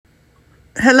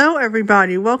Hello,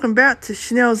 everybody. Welcome back to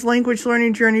Chanel's Language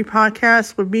Learning Journey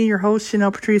podcast with me, your host, Chanel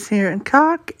Patrice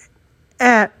Hancock,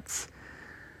 at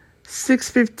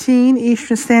 6:15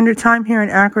 Eastern Standard Time here in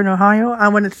Akron, Ohio. I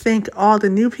want to thank all the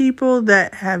new people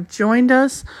that have joined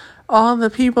us, all the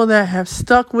people that have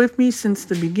stuck with me since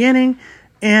the beginning,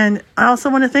 and I also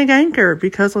want to thank Anchor,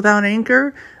 because without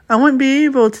Anchor, I wouldn't be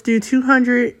able to do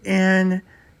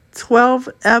 212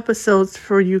 episodes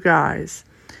for you guys.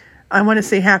 I want to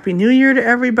say Happy New Year to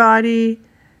everybody.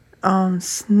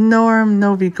 Snorm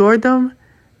Novi Gordom,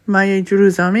 Maye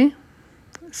Juruzami,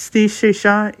 Sti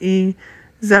Shesha I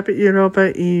Zapad Europa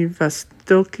I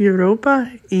Vostok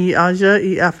Europa I Asia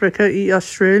I Africa I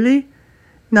Australia.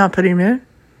 Na prime.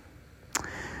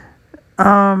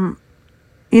 I'm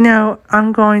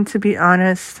going to be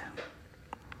honest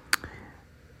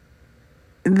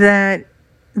that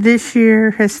this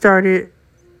year has started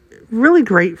really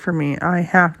great for me, I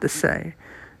have to say.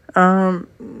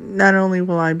 Not only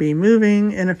will I be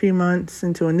moving in a few months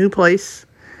into a new place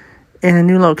in a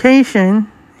new location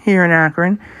here in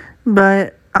Akron,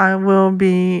 but I will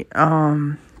be,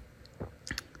 putting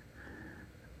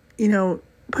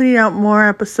out more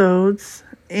episodes,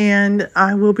 and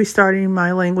I will be starting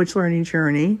my language learning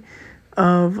journey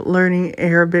of learning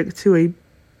Arabic to a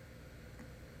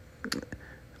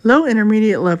low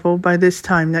intermediate level by this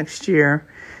time next year.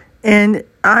 And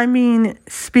I mean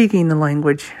speaking the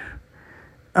language.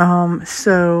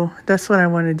 So that's what I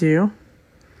want to do.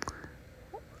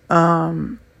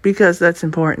 Because that's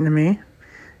important to me.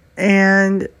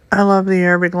 And I love the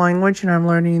Arabic language, and I'm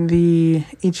learning the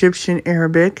Egyptian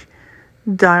Arabic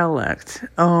dialect,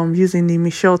 using the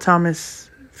Michelle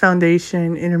Thomas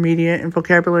Foundation Intermediate and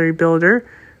Vocabulary Builder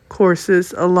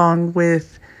courses, along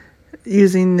with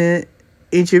using the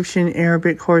Egyptian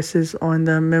Arabic courses on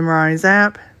the Memrise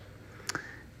app.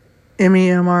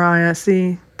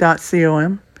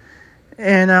 MEMRISE.com.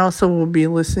 And I also will be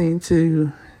listening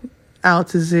to Al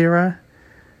Jazeera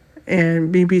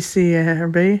and BBC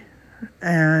Arabic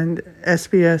and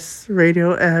SBS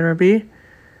Radio Arabic,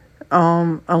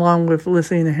 along with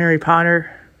listening to Harry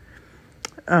Potter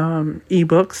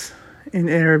ebooks in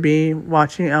Arabic,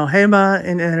 watching Al Heba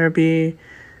in Arabic,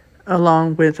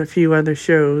 along with a few other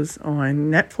shows on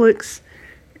Netflix.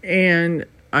 And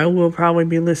I will probably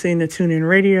be listening to TuneIn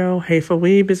Radio, Haifa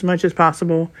Weeb as much as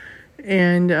possible,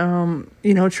 and,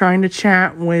 trying to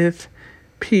chat with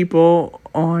people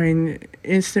on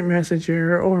Instant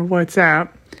Messenger or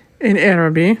WhatsApp in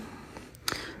Arabic,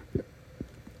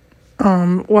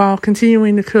 while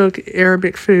continuing to cook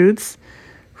Arabic foods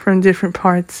from different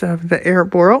parts of the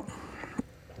Arab world.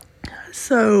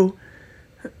 So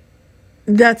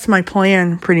that's my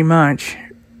plan, pretty much.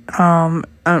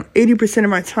 80% of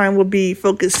my time will be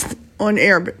focused on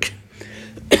Arabic.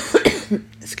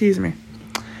 Excuse me.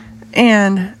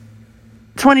 And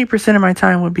 20% of my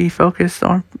time will be focused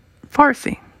on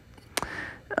Farsi.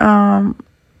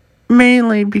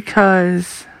 Mainly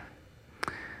because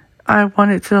I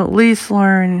wanted to at least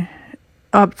learn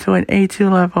up to an A2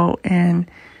 level in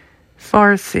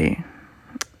Farsi.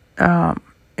 And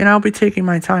I'll be taking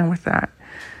my time with that.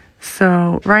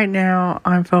 So right now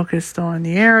I'm focused on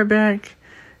the Arabic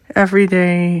every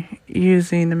day,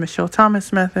 using the Michelle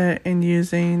Thomas method and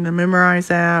using the Memrise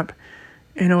app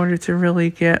in order to really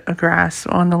get a grasp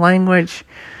on the language.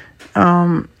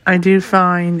 I do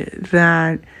find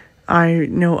that I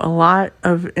know a lot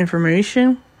of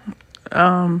information,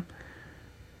 in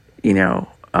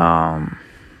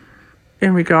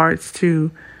regards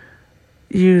to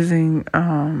using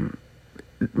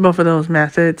both of those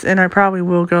methods. And I probably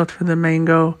will go through the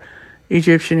Mango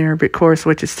Egyptian Arabic course,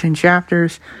 which is 10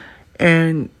 chapters.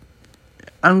 And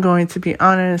I'm going to be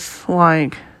honest,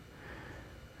 I'm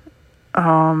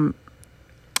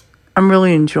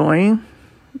really enjoying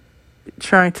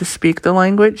trying to speak the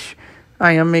language.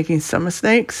 I am making some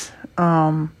mistakes,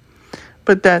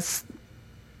 but that's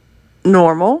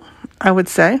normal, I would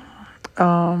say.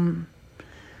 I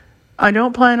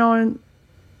don't plan on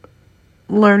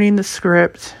learning the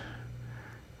script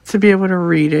to be able to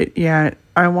read it yet.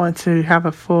 I want to have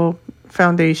a full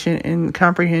foundation in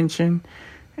comprehension,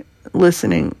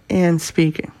 listening, and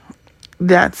speaking.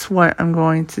 That's what I'm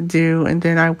going to do. And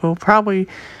then I will probably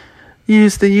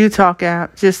use the UTalk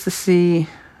app just to see,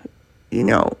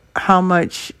 how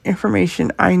much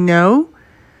information I know.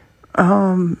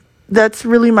 That's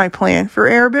really my plan for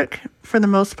Arabic for the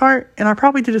most part. And I'll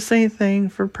probably do the same thing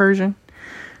for Persian.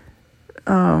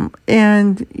 And,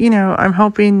 I'm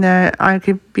hoping that I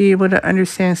could be able to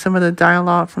understand some of the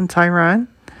dialogue from Tehran.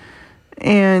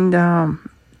 And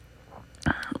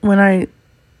when I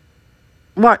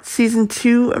watched season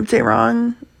 2 of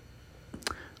Tehran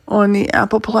on the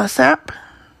Apple Plus app.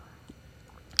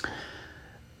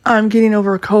 I'm getting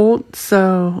over a cold,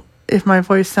 so if my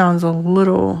voice sounds a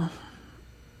little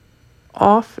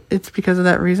off, it's because of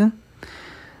that reason.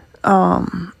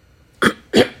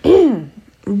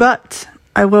 But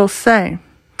I will say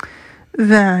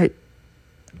that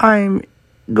I'm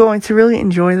going to really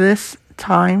enjoy this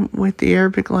time with the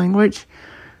Arabic language.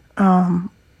 I'm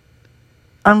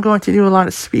going to do a lot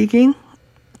of speaking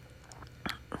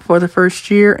for the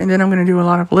first year, and then I'm going to do a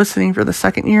lot of listening for the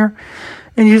second year,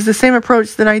 and use the same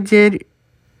approach that I did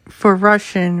for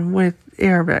Russian with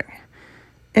Arabic.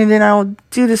 And then I'll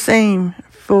do the same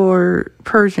for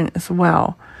Persian as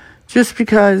well. Just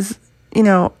because,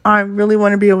 I really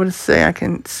want to be able to say I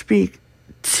can speak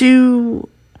 2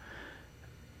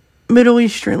 Middle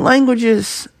Eastern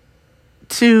languages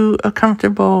to a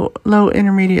comfortable low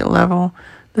intermediate level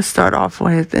to start off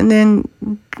with, and then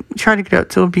try to get up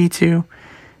to a B2.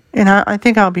 And I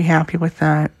think I'll be happy with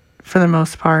that for the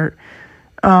most part.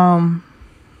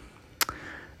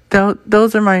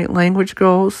 Those are my language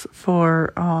goals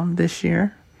for this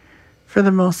year. For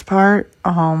the most part,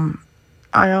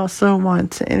 I also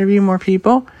want to interview more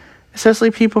people,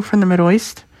 especially people from the Middle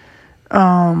East,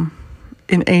 in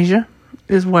Asia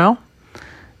as well.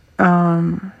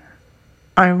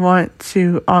 I want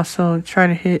to also try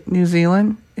to hit New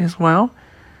Zealand as well,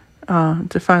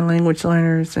 to find language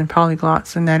learners and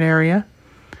polyglots in that area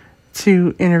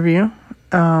to interview.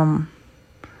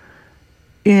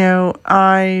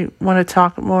 I want to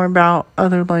talk more about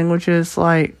other languages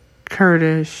like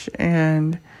Kurdish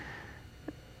and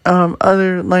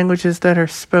other languages that are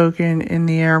spoken in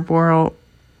the Arab world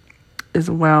as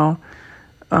well.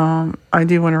 I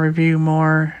do want to review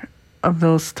more of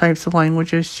those types of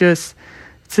languages just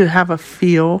to have a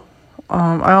feel.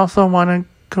 I also want to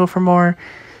go for more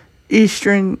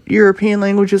Eastern European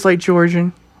languages like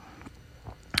Georgian.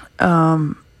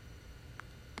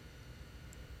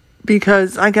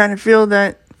 Because I kind of feel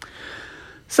that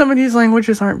some of these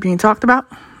languages aren't being talked about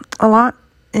a lot.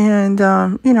 And,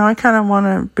 I kind of want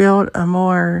to build a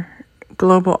more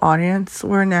global audience.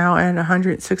 We're now at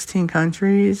 116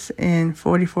 countries in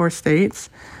 44 states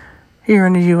here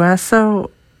in the U.S.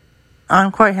 So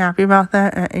I'm quite happy about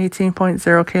that at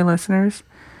 18.0K listeners.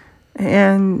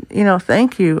 And,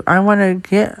 thank you. I want to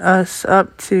get us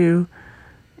up to,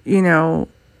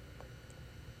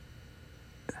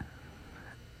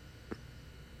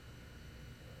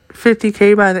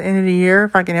 50K by the end of the year,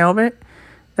 if I can help it.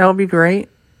 That would be great.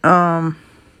 I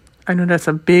know that's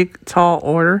a big, tall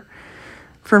order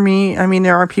for me. I mean,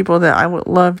 there are people that I would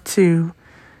love to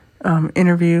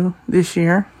interview this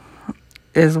year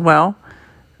as well,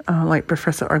 like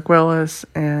Professor Arguelles,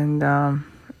 and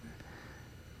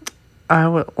I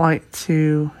would like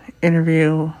to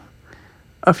interview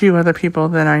a few other people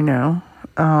that I know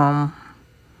that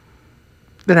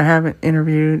I haven't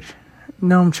interviewed.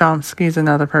 Noam Chomsky is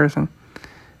another person.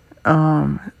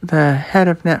 The head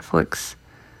of Netflix,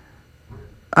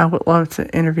 I would love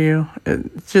to interview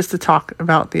just to talk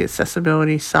about the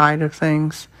accessibility side of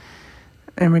things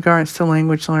in regards to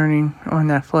language learning on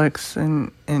Netflix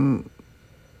and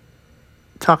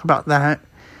talk about that.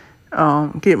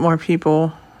 Get more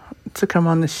people to come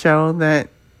on the show that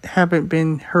haven't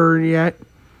been heard yet.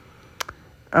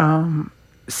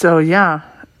 So yeah,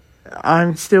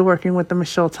 I'm still working with the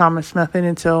Michelle Thomas method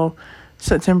until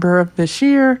September of this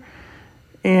year.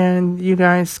 And you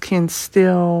guys can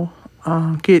still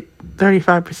get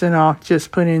 35% off.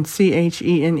 Just put in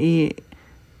CHENELL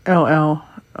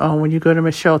when you go to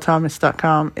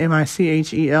michellethomas.com,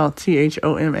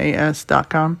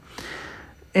 MICHELTHOMAS.com.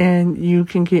 And you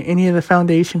can get any of the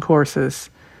foundation courses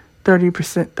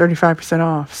 35%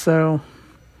 off. So,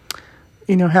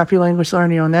 happy language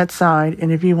learning on that side.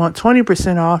 And if you want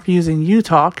 20% off using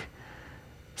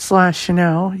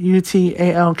utalk/Chanel,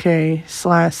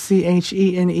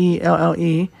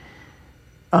 UTALK/CHENELLE,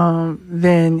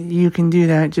 then you can do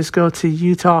that. Just go to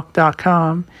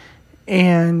utalk.com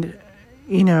and,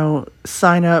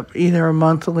 sign up either a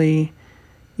monthly,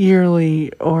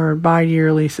 yearly, or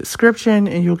bi-yearly subscription,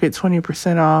 and you'll get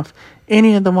 20% off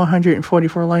any of the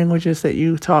 144 languages that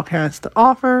uTalk has to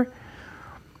offer.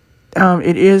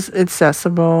 It is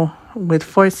accessible with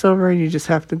VoiceOver. You just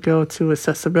have to go to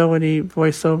accessibility,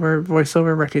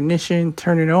 voiceover recognition,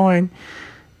 turn it on,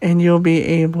 and you'll be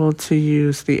able to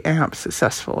use the app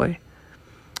successfully.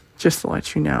 Just to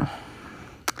let you know.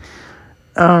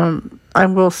 I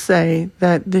will say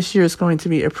that this year is going to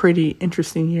be a pretty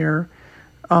interesting year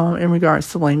in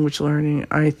regards to language learning.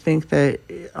 I think that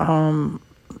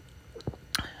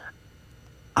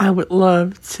I would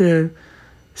love to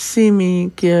see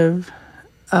me give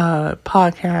a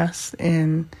podcast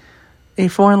in a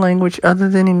foreign language other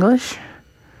than English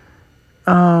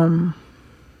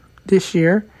this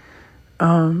year.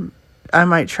 I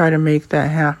might try to make that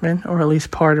happen, or at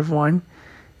least part of one.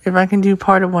 If I can do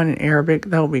part of one in Arabic,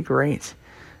 that would be great.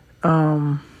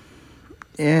 And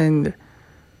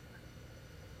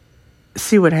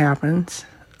see what happens.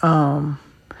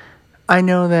 I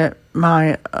know that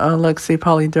my Alexei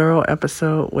Polidoro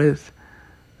episode with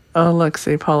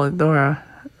Alexei Polidoro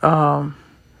of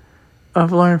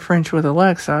Learn French with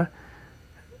Alexa.com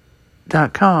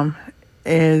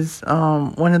is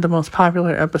one of the most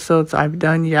popular episodes I've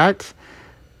done yet.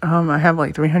 I have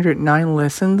like 309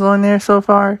 listens on there so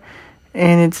far,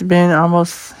 and it's been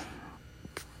almost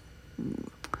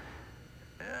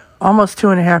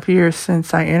 2.5 years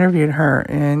since I interviewed her,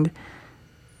 and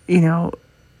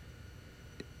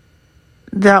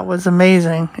that was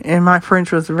amazing. And my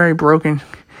French was very broken,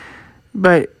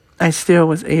 but I still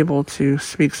was able to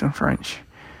speak some French.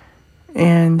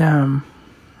 And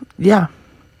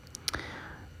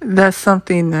that's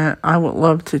something that I would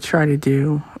love to try to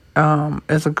do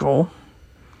as a goal.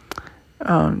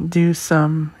 Do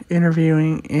some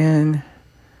interviewing in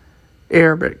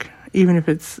Arabic, even if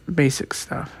it's basic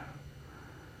stuff.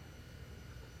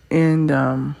 And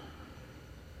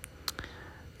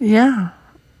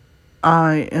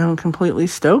I am completely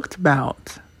stoked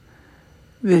about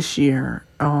this year.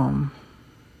 I'm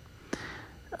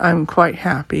quite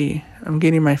happy. I'm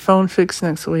getting my phone fixed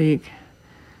next week.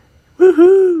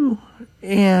 Woohoo!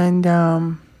 And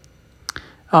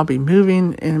I'll be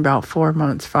moving in about 5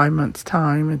 months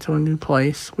time into a new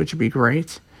place, which would be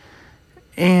great.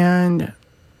 And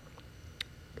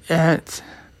at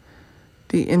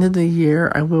the end of the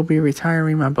year, I will be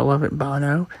retiring my beloved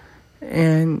Bono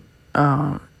and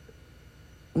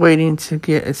waiting to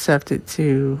get accepted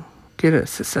to get a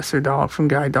successor dog from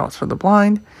Guide Dogs for the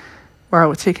Blind, where I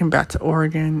would take him back to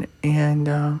Oregon,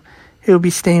 and he'll be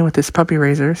staying with his puppy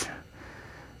raisers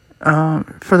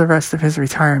for the rest of his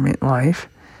retirement life.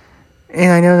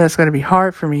 And I know that's going to be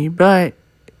hard for me, but,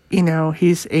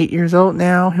 he's 8 years old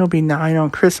now. He'll be 9 on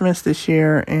Christmas this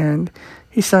year, and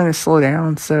he's starting to slow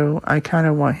down, so I kind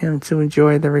of want him to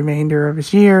enjoy the remainder of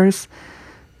his years,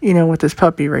 with his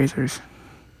puppy raisers.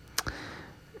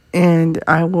 And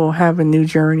I will have a new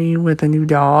journey with a new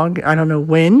dog. I don't know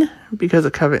when, because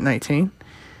of COVID-19.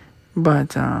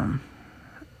 But, I'm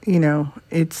going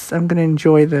to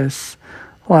enjoy this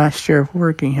last year of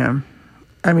working him.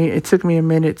 I mean, it took me a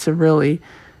minute to really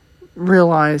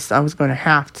realize I was going to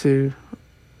have to,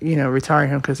 retire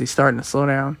him because he's starting to slow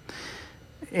down.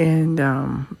 And,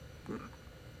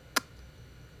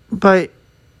 but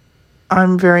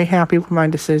I'm very happy with my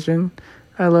decision.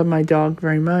 I love my dog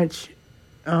very much.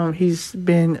 He's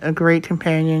been a great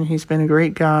companion. He's been a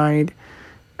great guide.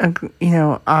 I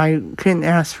couldn't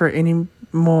ask for any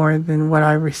more than what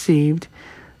I received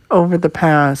over the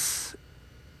past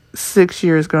 6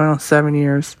 years, going on 7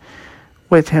 years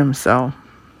with him. So,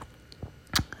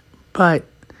 but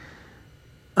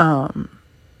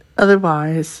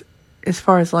otherwise, as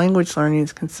far as language learning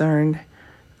is concerned,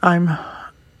 I'm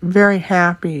very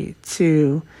happy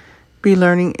to be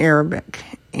learning Arabic,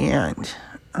 and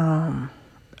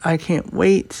I can't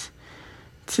wait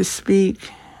to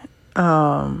speak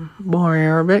more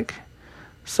Arabic.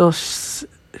 So,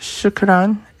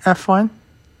 shukran, F1.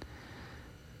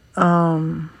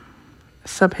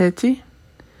 Sabheti.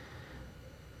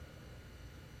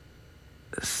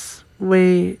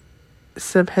 We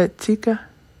sabhetika.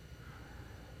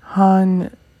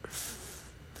 Han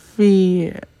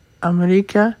fi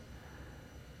Amerika.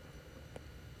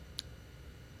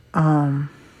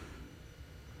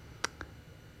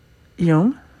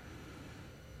 Yom.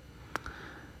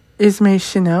 Ismay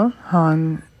Chanel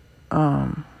on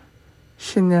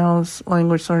Chanel's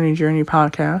Language Learning Journey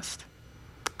podcast.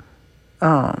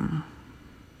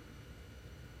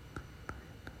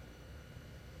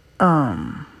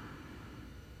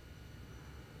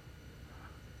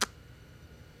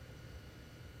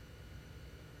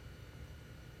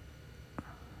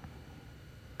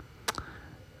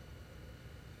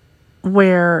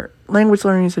 Where language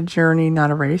learning is a journey,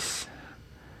 not a race.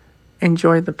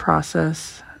 Enjoy the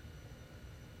process.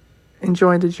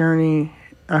 Enjoy the journey.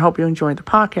 I hope you enjoyed the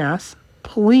podcast.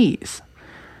 Please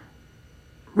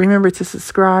remember to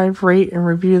subscribe, rate, and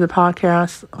review the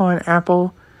podcast on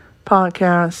Apple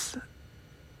Podcasts,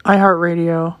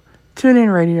 iHeartRadio,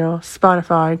 TuneIn Radio,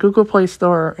 Spotify, Google Play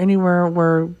Store, or anywhere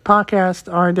where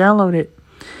podcasts are downloaded.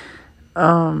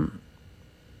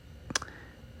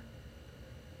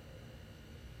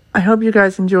 I hope you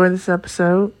guys enjoy this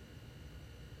episode.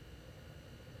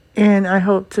 And I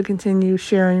hope to continue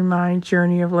sharing my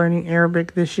journey of learning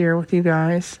Arabic this year with you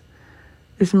guys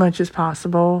as much as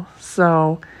possible.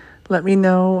 So let me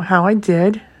know how I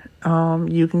did.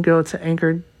 You can go to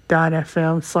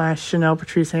anchor.fm/Chanel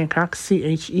Patrice Hancock,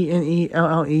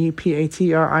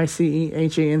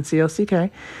 ChenellePatriceHancock,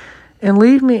 and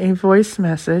leave me a voice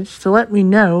message to let me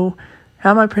know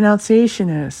how my pronunciation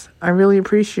is. I really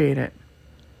appreciate it.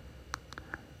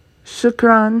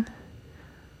 Shukran.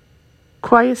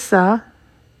 Kwayasa.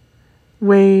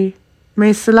 We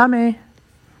me salame.